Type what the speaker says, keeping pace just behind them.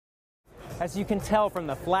As you can tell from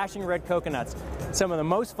the flashing red coconuts, some of the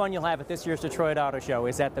most fun you'll have at this year's Detroit Auto Show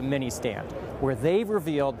is at the Mini stand, where they've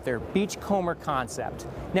revealed their Beachcomber concept.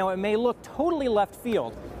 Now, it may look totally left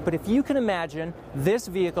field, but if you can imagine this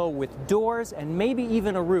vehicle with doors and maybe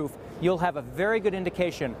even a roof, you'll have a very good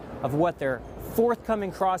indication of what their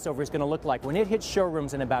forthcoming crossover is going to look like when it hits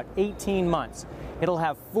showrooms in about 18 months. It'll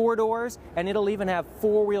have 4 doors and it'll even have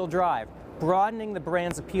 4-wheel drive, broadening the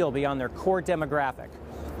brand's appeal beyond their core demographic.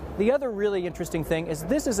 The other really interesting thing is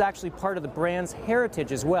this is actually part of the brand's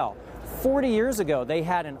heritage as well. 40 years ago, they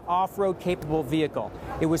had an off-road capable vehicle.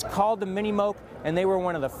 It was called the Mini Moke, and they were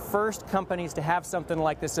one of the first companies to have something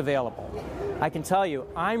like this available. I can tell you,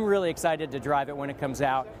 I'm really excited to drive it when it comes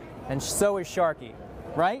out, and so is Sharkey,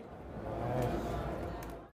 right?